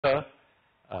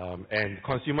and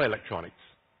consumer electronics,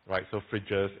 right? So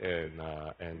fridges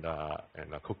and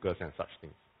cookers and such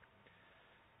things.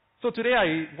 So today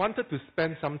I wanted to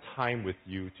spend some time with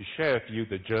you to share with you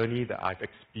the journey that I've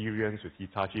experienced with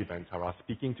Hitchi Vantara,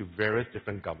 speaking to various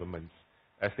different governments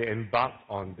as they embark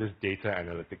on this data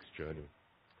analytics journey.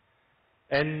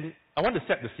 And I want to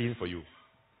set the scene for you.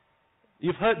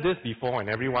 You've heard this before and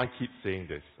everyone keeps saying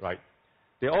this, right?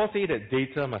 They all say that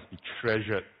data must be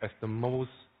treasured as the most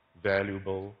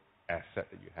valuable asset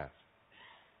that you have.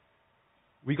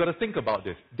 We got to think about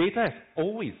this. Data has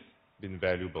always been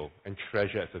valuable and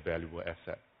treasured as a valuable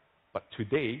asset. But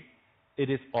today,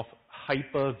 it is of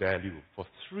hyper value for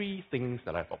three things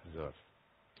that I've observed.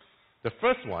 The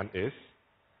first one is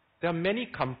there are many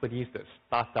companies that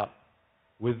start up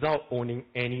without owning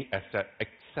any asset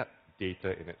except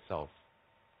data in itself.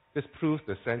 This proves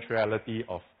the centrality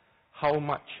of how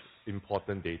much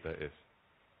important data is.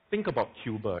 Think about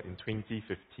Cuba in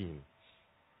 2015.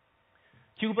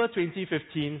 Cuba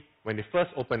 2015, when they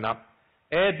first opened up,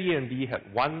 Airbnb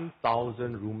had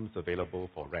 1,000 rooms available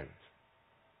for rent.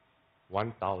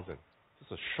 1,000. This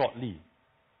was shortly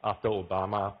after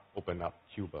Obama opened up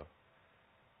Cuba.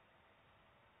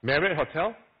 Marriott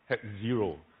Hotel had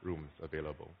 0 rooms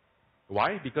available.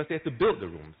 Why? Because they had to build the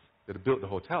rooms. They had to build the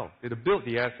hotel. They had to build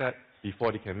the asset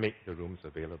before they can make the rooms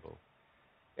available.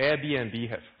 Airbnb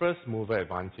had first mover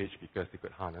advantage because they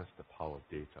could harness the power of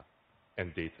data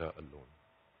and data alone.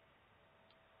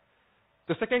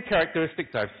 The second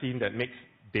characteristic that I've seen that makes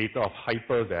data of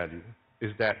hyper value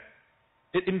is that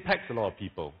it impacts a lot of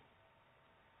people.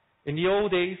 In the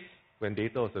old days, when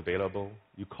data was available,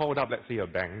 you called up, let's say, a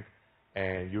bank,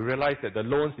 and you realized that the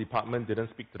loans department didn't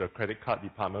speak to the credit card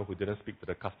department, who didn't speak to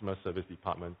the customer service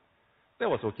department. That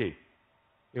was okay.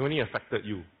 It only affected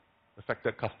you,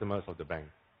 affected customers of the bank.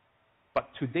 But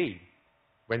today,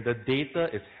 when the data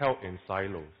is held in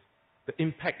silos, the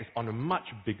impact is on a much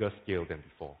bigger scale than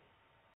before.